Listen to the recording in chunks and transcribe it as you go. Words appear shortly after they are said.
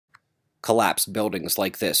Collapsed buildings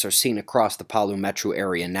like this are seen across the Palu metro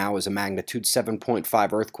area now as a magnitude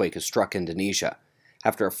 7.5 earthquake has struck Indonesia.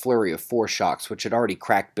 After a flurry of foreshocks which had already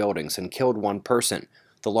cracked buildings and killed one person,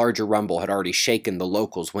 the larger rumble had already shaken the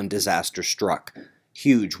locals when disaster struck.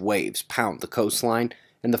 Huge waves pound the coastline,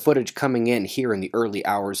 and the footage coming in here in the early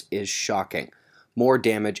hours is shocking. More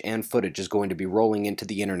damage and footage is going to be rolling into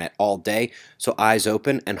the internet all day, so eyes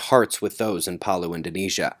open and hearts with those in Palu,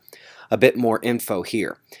 Indonesia. A bit more info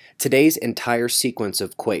here. Today's entire sequence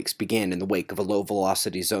of quakes began in the wake of a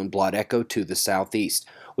low-velocity zone blood echo to the southeast,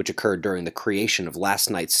 which occurred during the creation of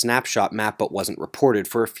last night's snapshot map but wasn't reported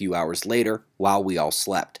for a few hours later while we all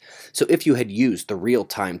slept. So if you had used the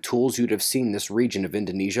real-time tools, you'd have seen this region of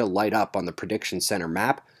Indonesia light up on the Prediction Center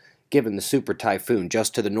map. Given the super typhoon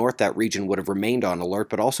just to the north, that region would have remained on alert,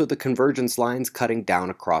 but also the convergence lines cutting down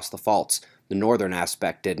across the faults. The northern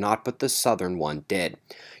aspect did not, but the southern one did.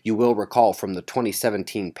 You will recall from the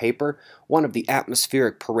 2017 paper, one of the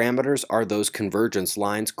atmospheric parameters are those convergence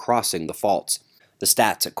lines crossing the faults. The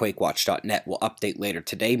stats at QuakeWatch.net will update later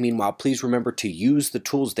today. Meanwhile, please remember to use the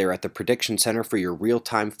tools there at the Prediction Center for your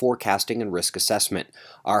real-time forecasting and risk assessment.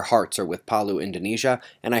 Our hearts are with Palu, Indonesia,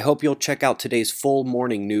 and I hope you'll check out today's full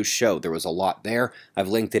morning news show. There was a lot there. I've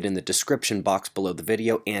linked it in the description box below the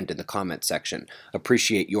video and in the comment section.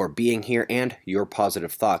 Appreciate your being here and your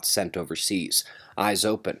positive thoughts sent overseas. Eyes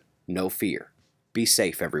open, no fear. Be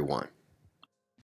safe, everyone.